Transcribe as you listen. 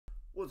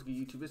What's good,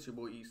 YouTube? It's your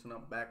boy East, and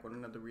I'm back with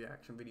another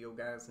reaction video,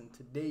 guys. And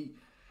today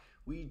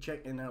we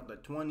checking out the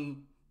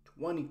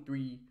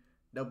 2023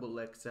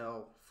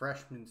 XXL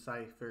freshman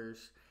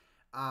ciphers.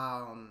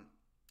 And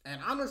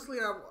honestly,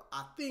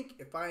 I think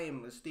if I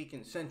am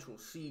mistaken, Central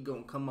C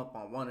gonna come up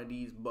on one of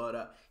these,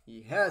 but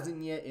he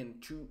hasn't yet.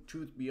 And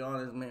truth be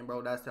honest, man,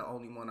 bro, that's the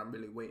only one I'm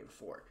really waiting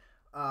for.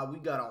 We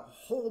got a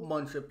whole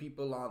bunch of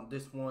people on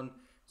this one.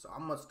 So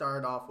I'm going to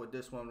start off with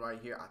this one right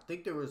here. I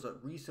think there was a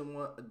recent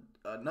one,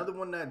 another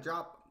one that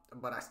dropped,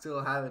 but I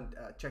still haven't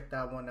checked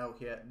that one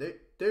out yet.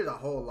 There's a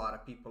whole lot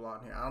of people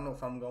on here. I don't know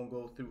if I'm going to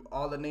go through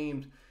all the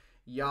names.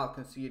 Y'all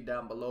can see it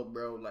down below,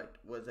 bro. Like,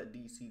 was that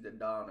DC, the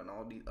Don, and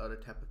all these other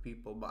type of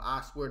people. But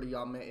I swear to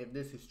y'all, man, if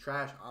this is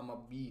trash, I'm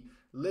going to be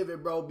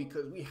livid, bro,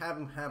 because we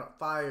haven't had a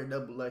fire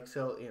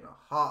XXL in a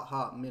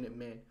hot minute,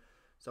 man.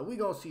 So we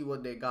going to see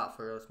what they got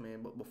for us,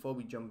 man. But before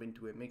we jump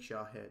into it, make sure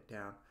y'all head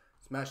down.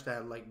 Smash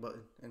that like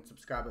button and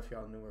subscribe if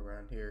y'all new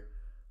around here.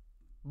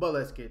 But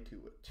let's get to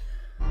it.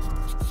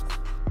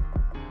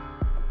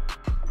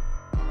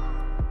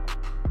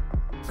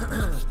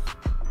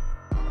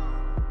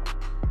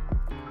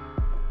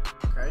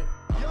 Okay.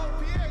 Yo,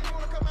 Pierre, you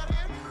wanna come out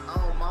here?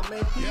 Oh, my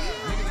man Pierre. Yeah,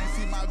 niggas ain't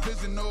see my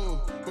vision,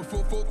 no.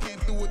 Before folk came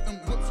through with them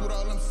whips with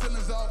all them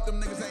ceilings off,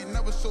 them niggas ain't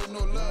never showed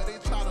no love. They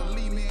try to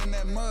leave me in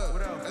that mud.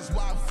 That's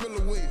why I feel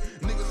away.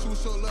 Niggas who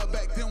show love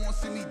back then won't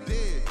see me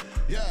dead.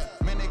 Yeah,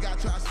 man, they got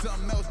try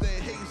something else. That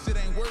hating shit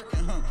ain't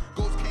working, huh?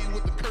 Ghost came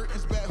with the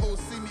curtains, bad hoes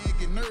see me and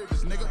get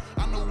nervous, nigga.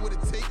 I know what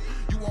it take.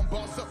 You won't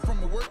boss up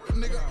from a work,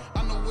 nigga.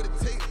 I know what it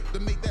take to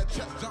make that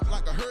chest jump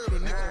like a hurdle,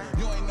 nigga.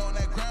 You ain't on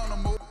that ground no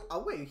more.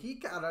 Oh wait, he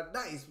kind of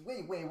nice.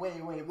 Wait.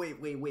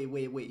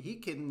 He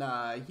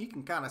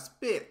can kind of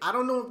spit. I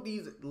don't know if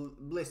these.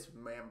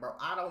 Listen, man, bro.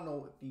 I don't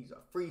know if these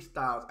are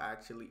freestyles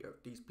actually, or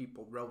if these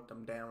people wrote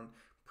them down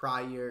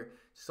prior.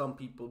 Some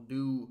people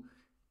do.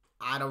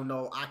 I don't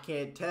know. I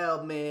can't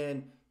tell,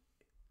 man.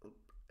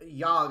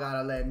 Y'all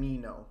gotta let me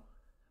know.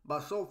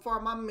 But so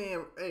far, my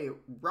man, hey,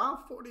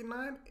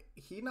 Rob49,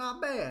 he not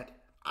bad.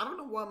 I don't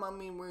know why my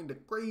man wearing the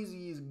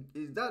craziest.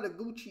 Is that a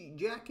Gucci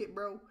jacket,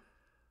 bro?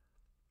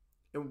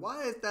 And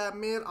why is that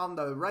man on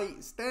the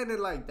right standing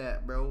like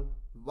that, bro?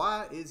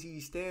 Why is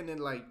he standing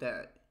like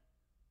that?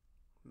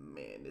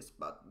 Man, this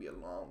about to be a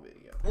long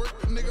video.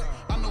 Work, nigga.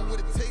 I know what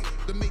it takes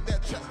to make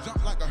that chest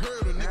jump like a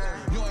hurdle,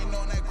 nigga. You ain't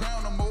on that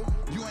ground no more.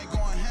 You ain't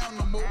going ham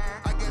no more.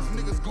 I guess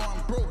niggas going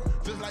broke.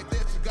 Just like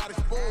that, you got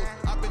exposed.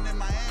 I've been in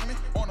Miami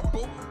on a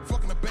boat,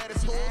 fucking the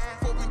baddest hoes.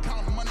 Folk been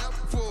counting money up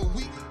for a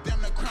week.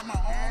 Damn, that crack my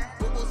arm.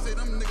 Bobo say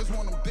them niggas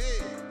want them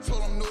dead.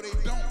 Told them no, they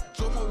don't.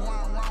 Jomo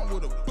riding around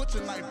with a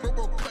butcher knife.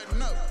 Bobo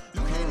cutting up.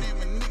 You can't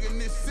name a nigga in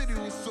this city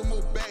with some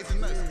more bags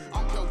than us.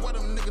 I don't care where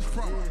them niggas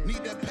from.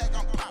 Need that pack,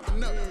 I'm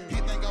popping up. He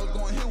think I was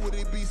going here with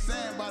it be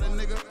saying by the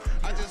nigga.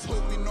 I just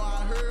hope he know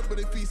I heard, but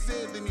if he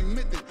said, then he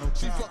meant it.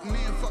 She fuck me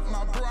and fuck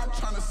my bro. I'm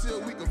trying to see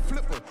if we can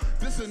flip her.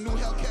 This a new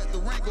Hellcat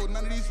Durango.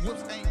 None of these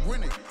whips ain't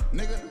rented,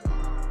 nigga.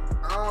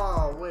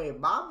 Oh wait,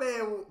 my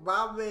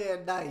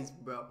man, nice,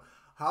 bro.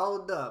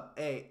 Hold up,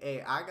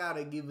 hey, I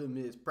gotta give him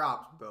his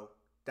props, bro.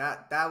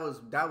 That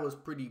was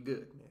pretty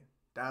good, man.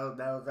 That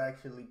was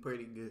actually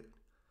pretty good.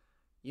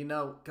 You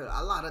know, cause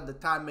a lot of the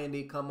time, man,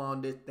 they come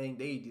on this thing,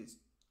 they just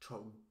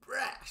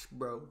trash,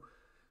 bro.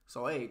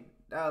 So hey,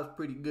 that was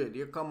pretty good.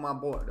 Here come my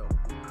boy though.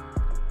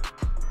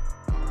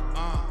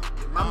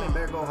 My man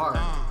better go hard.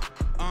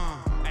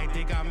 Ain't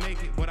think I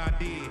make it, what I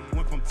did.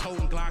 Went from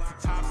toting Glocks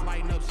to tops,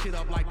 lighting up shit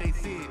up like they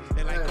said.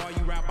 They like, all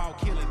you rap out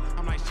killers.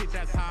 I'm like, shit,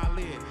 that's how I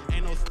live.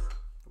 Ain't no.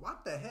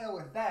 What the hell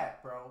is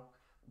that, bro?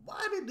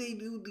 Why did they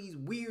do these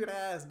weird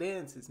ass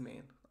dances,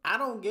 man? I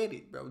don't get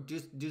it, bro.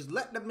 Just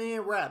let the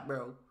man rap,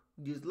 bro.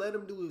 Just let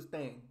him do his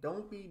thing.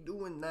 Don't be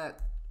doing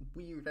that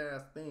weird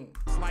ass thing.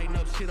 Lighting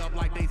up shit up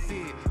like they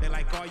said. They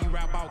like, all you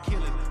rap out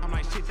killers. I'm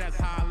like, shit, that's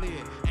how I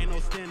live. Ain't no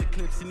standing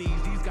clips in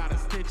these got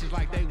extensions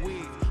like they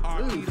wigs.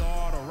 RP to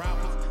all the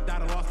rappers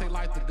that lost they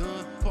life to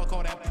guns. Fuck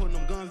all that putting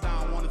them guns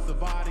down. Wanna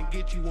survive and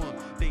get you one.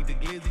 Think the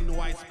glizzy, no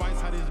white spice,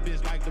 how this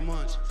bitch like to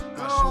munch.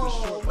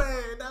 Oh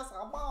man, that's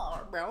a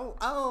bar, bro.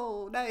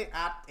 Oh,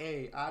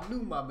 I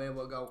knew my man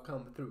was gonna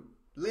come through.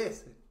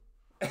 Listen,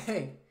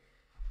 hey,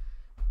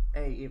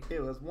 if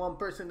there was one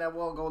person that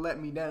wasn't gonna let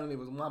me down, it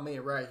was my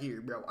man right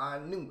here, bro. I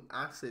knew.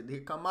 I said,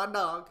 here come my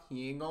dog.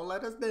 He ain't gonna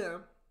let us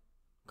down.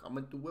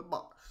 Coming through with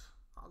bars.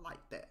 I like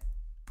that.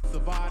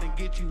 Survive and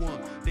get you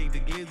one. Think the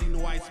glizzy, no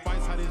white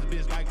spice, how this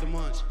bitch like to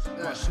munch.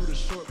 My shooter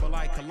short, but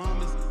like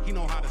Columbus, he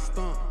know how to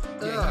stump.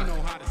 Yeah, he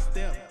know how to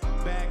step.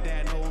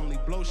 Baghdad no only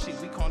blow shit,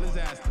 we call his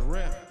ass the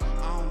rep.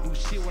 I don't do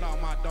shit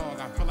without my dog,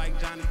 I feel like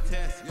Johnny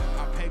Test.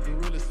 I pay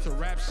gorillas to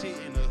rap shit,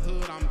 in the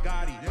hood I'm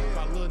Gotti.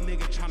 My little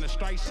nigga tryna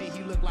strike shit,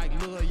 he look like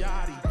Lil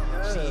Yachty.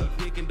 She eat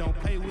dick and don't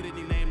play with it,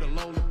 he named her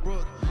Lola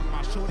Brooke.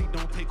 My shorty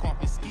don't take off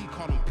his ski,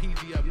 call him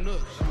PG up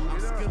Nook. I'm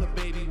still a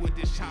baby with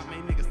this chop,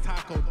 man, niggas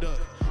taco duck.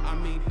 I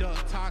mean duck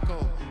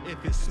taco.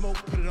 If it's smoke,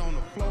 put it on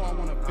the floor, I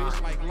want a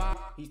bitch like La.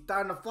 He's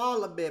starting to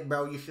fall a bit,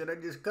 bro. You should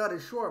have just cut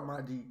it short,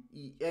 my G.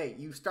 Hey,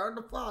 you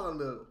starting to fall a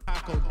little.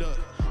 Taco duck,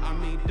 I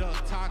mean duck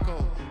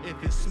taco.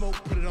 If it's smoke,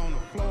 put it on the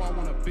floor, I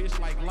want a bitch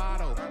like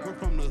Lotto. We're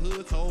from the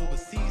hood to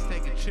overseas,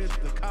 taking trips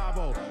to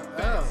Cabo.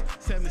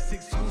 Facts,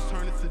 762s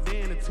turn a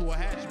sedan into a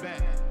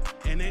hatchback.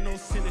 And ain't no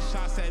sending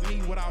shots at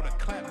me without a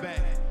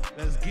clapback.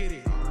 Let's get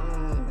it.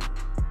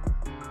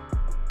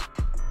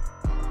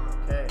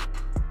 Okay.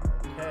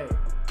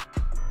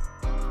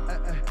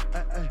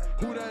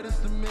 Who that is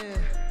the man?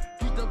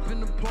 Geeked up in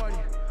the party.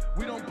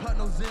 We don't pop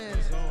no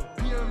Zans.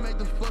 Pierre make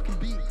the fucking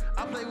beat.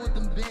 I play with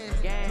them bands.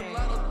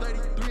 Gelato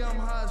 33, I'm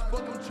high as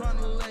fuck. I'm trying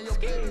to land your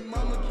baby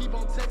mama. Keep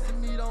on texting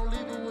me, don't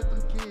leave her with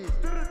them kids.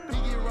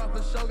 He get rough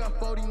for show, got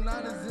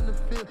 49ers in the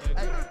field.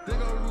 Hey, there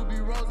go Ruby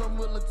Rose, I'm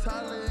with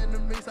LaTyler in the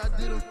mix. I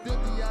did a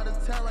 50 out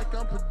of town like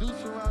I'm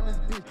producer around this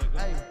bitch.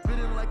 Hey,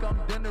 feeling like I'm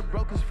dinner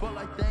broke as fuck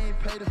like they ain't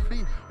paid a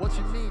fee. What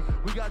you mean?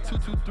 We got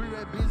 223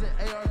 Red Bees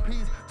and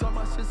ARPs. Talk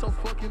my shit so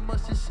fucking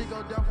much, this shit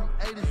go down from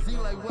A to Z.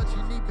 Like what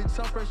you need, bitch,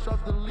 I'm fresh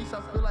off the lease. I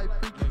feel like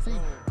freaking T.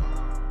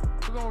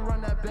 We're gonna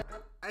run that back.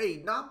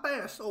 Hey, not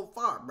bad so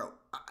far, bro.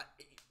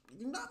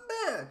 Not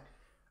bad.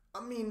 I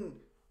mean,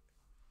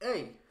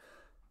 hey,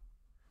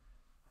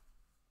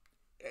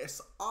 it's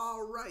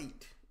all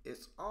right.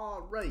 It's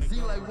all right.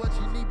 See, like what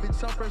you need,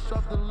 bitch, I'm fresh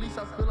off the lease.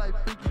 I feel like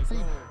freaking T.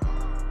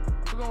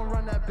 We're gonna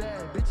run that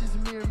bag, bitches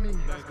me or me.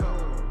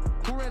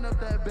 Who ran up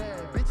that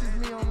bag? Bitches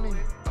me on me.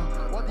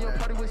 Walk in your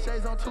party with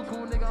shades on, too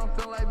cool, nigga, I'm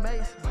feeling like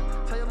Mace.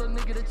 Tell your little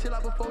nigga to chill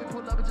out before we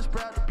pull up and just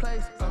spray out the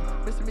place.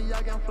 Missing me,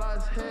 y'all getting fly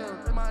as hell.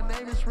 And my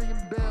name is ringing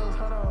bells.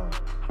 Hold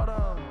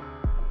on.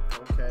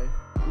 Okay.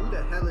 Who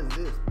the hell is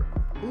this, bro?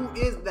 Who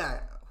is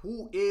that?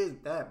 Who is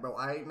that, bro?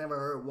 I ain't never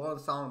heard one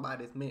song by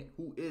this man.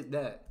 Who is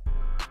that?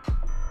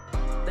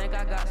 Think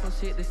I got some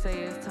shit to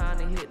say, it's time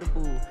to hit the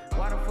boo.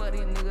 Why the fuck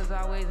these niggas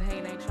always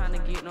hating, ain't trying to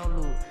get no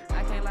loot?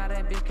 I can't lie,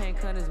 that bitch can't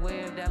cut his way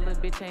if that little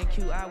bitch ain't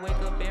cute. I wake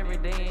up every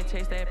day and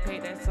chase that pay,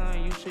 that's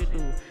something you should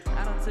do.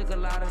 I done took a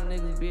lot of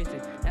niggas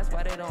bitches, that's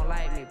why they don't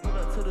like me. Pull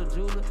up to the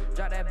jeweler,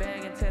 drop that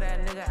bag and tell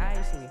that nigga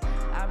ice me.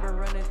 I been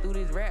running through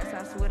these rats,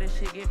 I swear this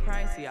shit get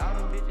pricey. All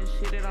them bitches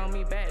shitted on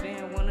me back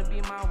then, wanna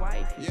be my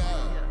wife.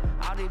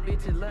 All these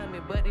bitches love me,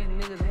 but these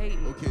niggas hate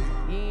me.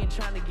 You ain't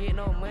trying to get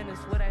no money,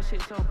 swear that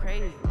shit so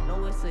crazy.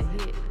 No, it's a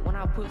hit when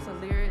I put some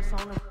lyrics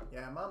on them.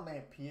 Yeah, my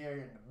man Pierre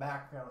in the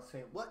background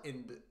saying, what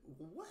is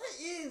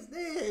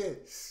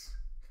this?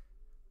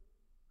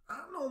 I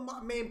know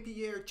my man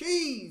Pierre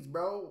Cheese,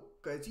 bro,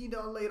 because he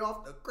done laid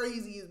off the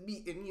craziest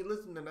beat and you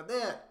listening to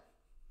that.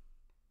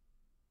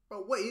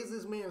 Bro, what is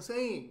this man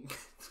saying?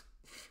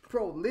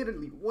 Bro,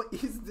 literally, what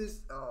is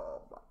this?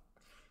 Oh, my.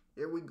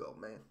 Here we go,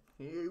 man.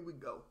 Here we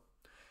go.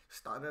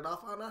 Started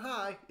off on a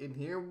high, and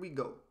here we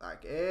go.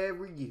 Like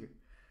every year.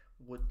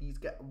 What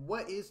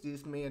is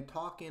this man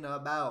talking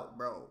about,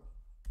 bro?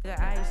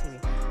 Ice me.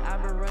 I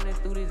been running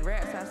through these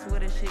rats, I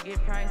swear this shit get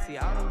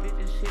pricey. All them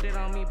bitches shitted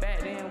on me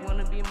back then,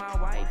 wanna be my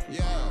wife.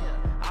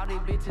 All these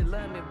bitches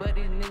love me, but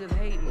these niggas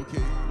hate me.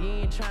 You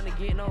ain't trying to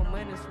get no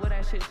money, swear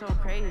that shit so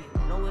crazy.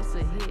 No, it's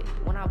a hit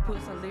when I put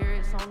some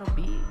lyrics on the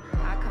beat.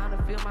 I kinda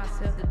feel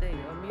myself today,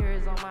 a mirror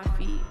is on my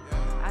feet.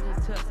 I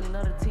just touched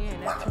another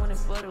 10, that's 20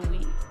 for the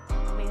week.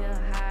 I'm in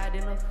a hide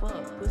in a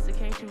fuck, pussy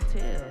can't you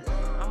tell?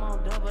 I'm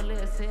on double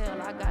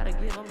XL, I gotta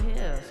give them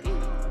hell.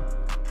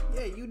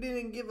 Yeah, you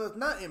didn't give us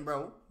nothing,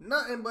 bro.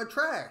 Nothing but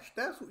trash.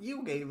 That's what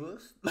you gave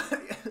us.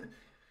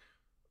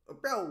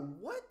 Bro,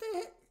 what the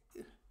heck?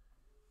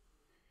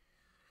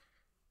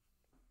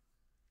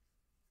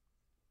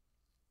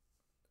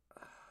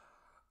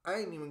 I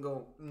ain't even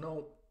gonna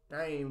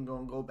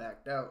go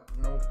back out.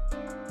 Nope.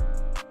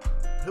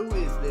 Who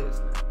is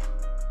this?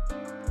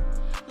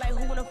 Like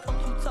who the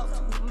fuck you talk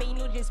to? Man,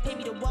 you just pay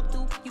me to walk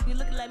through. You be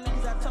looking like me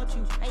cause I taught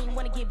you. I ain't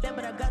wanna get back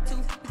but I got to.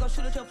 We gon'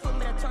 shoot at your foot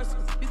with a torso.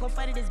 We gon'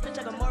 fight at this bitch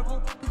like a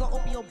Marvel. We gon'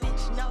 open your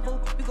bitch novel.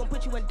 We gon'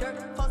 put you in dirt.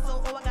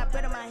 Fossil, oh I got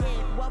bread on my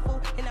head.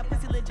 Waffle. And that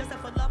pussy lit just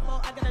like for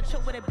lawful. I got a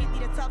choke with a beat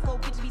the taco.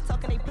 Bitch be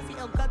talking they pussy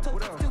El Gato.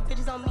 2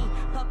 bitches on me.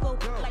 Paco.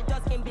 Like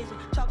dark skin bitch.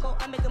 Choco.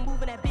 I make a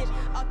move in that bitch.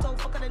 Auto.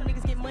 Fuck all the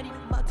niggas get money.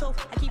 Motto.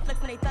 I keep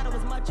flexing they thought it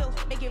was macho.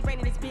 Make it rain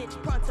in this bitch.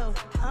 Pronto.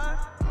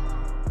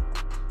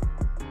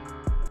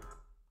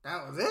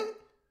 That was it?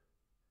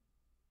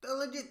 The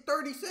legit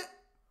 30 cent?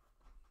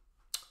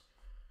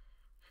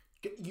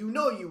 You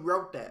know you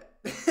wrote that.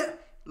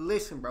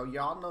 Listen, bro,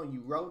 y'all know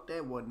you wrote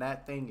that when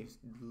that thing is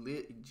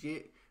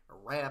legit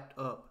wrapped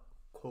up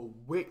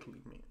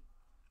quickly, man.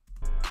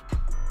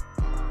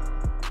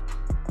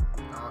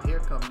 Oh, here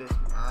come this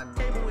one.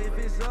 If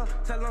it's up,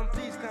 tell them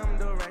please come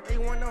to right. They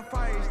want them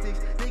fire sticks,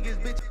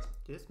 niggas, bitch.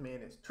 This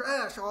man is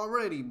trash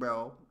already,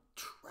 bro.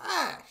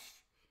 Trash.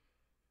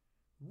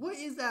 What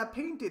is that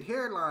painted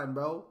hairline,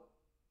 bro?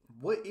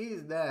 What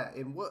is that?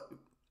 And what?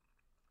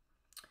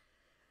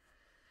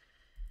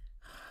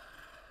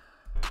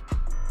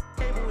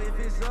 If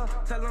it's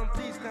up, tell them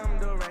please come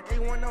to right. They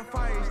want them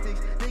fire sticks,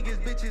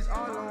 niggas, bitches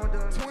all on the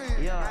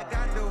twin. I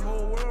got the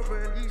whole world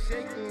really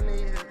shaking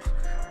their hips.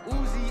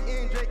 Uzi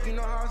and Drake, you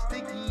know how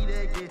sticky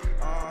that get.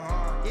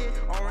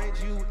 Yeah,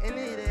 orange you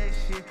into that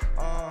shit.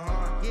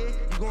 Yeah,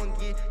 you gon'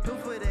 get put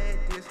for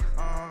that this.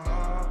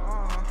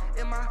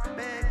 In my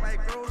bag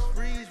like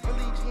groceries,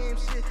 really GM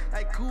shit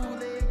like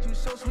Kool-Aid, you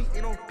so sweet,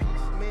 ain't no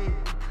peace, man.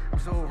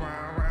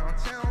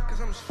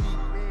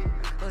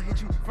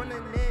 you from the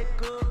neck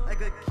up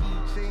like a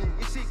keychain.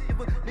 This shit give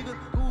a nigga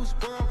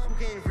goosebumps who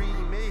can't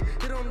read me.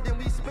 Hit them, then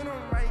we spin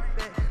them right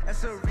back.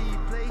 That's a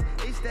replay.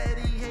 They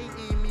steady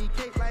hating me.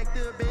 Cake like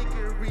the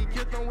bakery.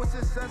 Killed them with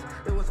success.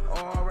 It was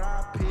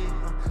R.I.P.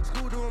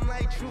 School to them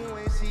like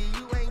truancy.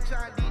 You ain't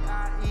trying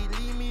D.I.E.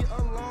 Leave me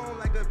alone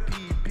like a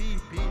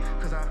P.P.P.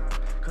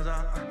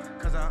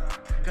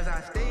 Cause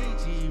I stay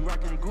G,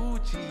 rockin'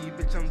 Gucci,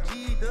 bitch I'm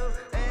G'd up.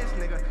 Ass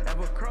nigga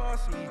ever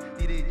cross me,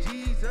 needed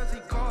Jesus, he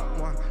caught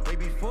one way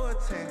before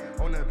 10.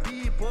 On the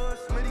B-bus,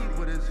 Smitty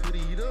with his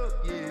hoodie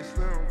up, yeah,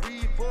 Slim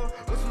Reaper.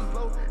 Whistles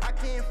low, I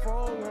can't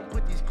fall, won't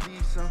put these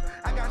cleats on.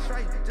 I got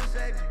stripes, just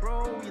ask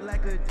bro, we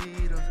like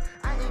Adidas.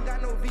 I ain't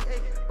got no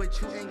V8,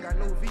 but you ain't got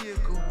no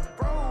vehicle.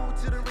 Bro,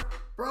 to the...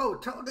 Bro,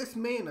 tell this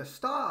man to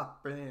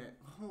stop, man.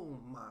 Oh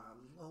my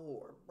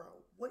lord, bro.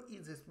 What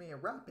is this man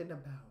rapping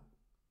about?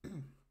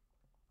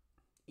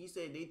 He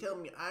said, they tell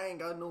me I ain't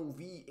got no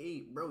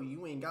V8, bro.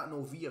 You ain't got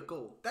no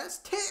vehicle. That's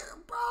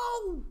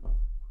terrible, bro.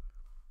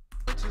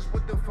 Bitches,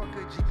 what the fuck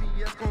a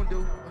GPS gon'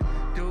 do?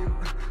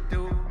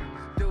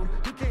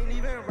 You can't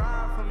even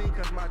ride for me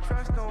cause my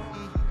trust don't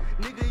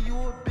eat. Nigga, you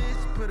a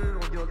bitch, put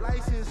it on your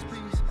license,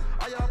 please.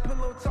 All y'all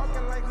pillow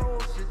talking like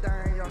hoes, shit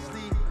down in y'all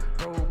sleep.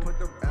 Bro, put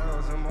the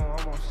L's in more,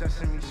 I'm on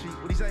Sesame Street.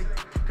 What'd he say?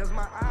 Cause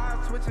my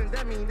eyes twitching,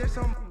 that mean there's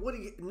some...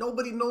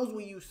 Nobody knows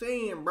what you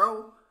saying,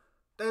 bro.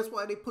 That's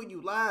why they put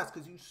you last,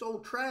 because you so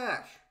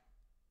trash.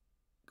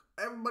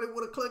 Everybody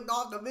would have clicked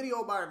off the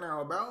video by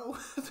now, bro.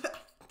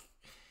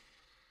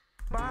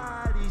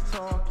 Bodies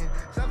talking,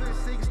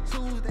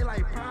 762s, they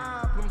like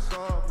problem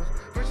solvers.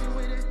 First you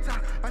with his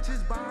top, watch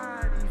his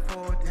body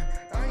for them.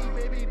 I ain't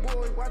baby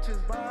boy, watch his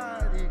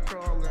body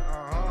crawling.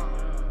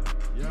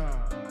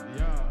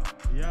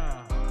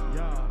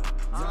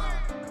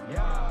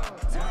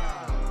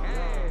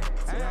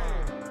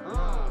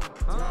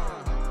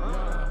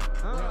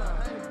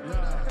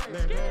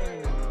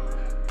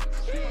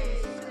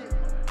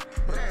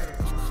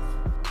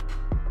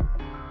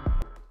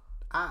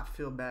 I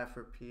feel bad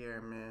for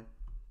Pierre, man.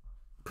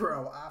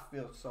 Bro, I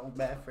feel so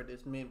bad for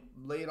this man.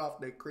 Laid off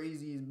the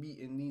craziest beat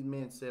and these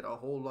men said a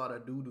whole lot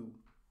of doo-doo.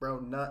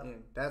 Bro,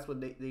 nothing. That's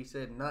what they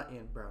said,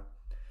 nothing, bro.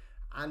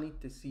 I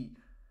need to see.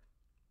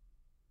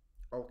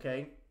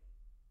 Okay?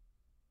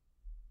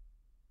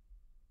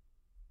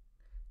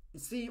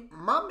 See,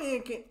 my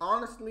man can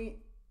honestly,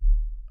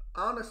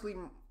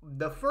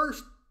 the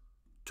first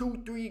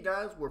 2-3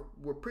 guys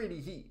were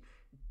pretty heat.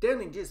 Then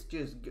it just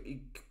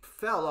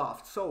fell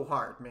off so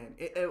hard, man.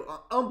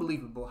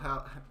 Unbelievable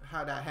how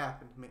that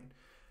happened, man.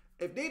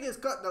 If they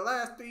just cut the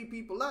last 3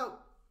 people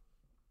out,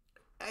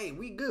 hey,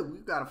 we good. We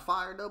got a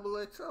fire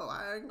XXL.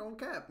 I ain't gonna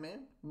cap,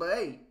 man. But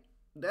hey,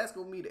 that's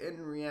gonna be the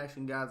ending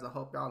reaction, guys. I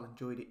hope y'all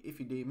enjoyed it. If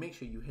you did, make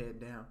sure you head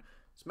down,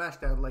 smash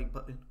that like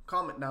button,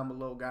 comment down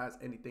below, guys,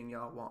 anything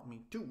y'all want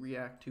me to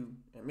react to,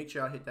 and make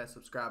sure y'all hit that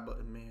subscribe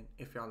button, man,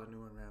 if y'all are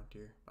new around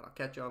here. But I'll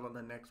catch y'all on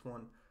the next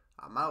one.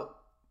 I'm out.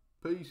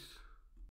 Peace.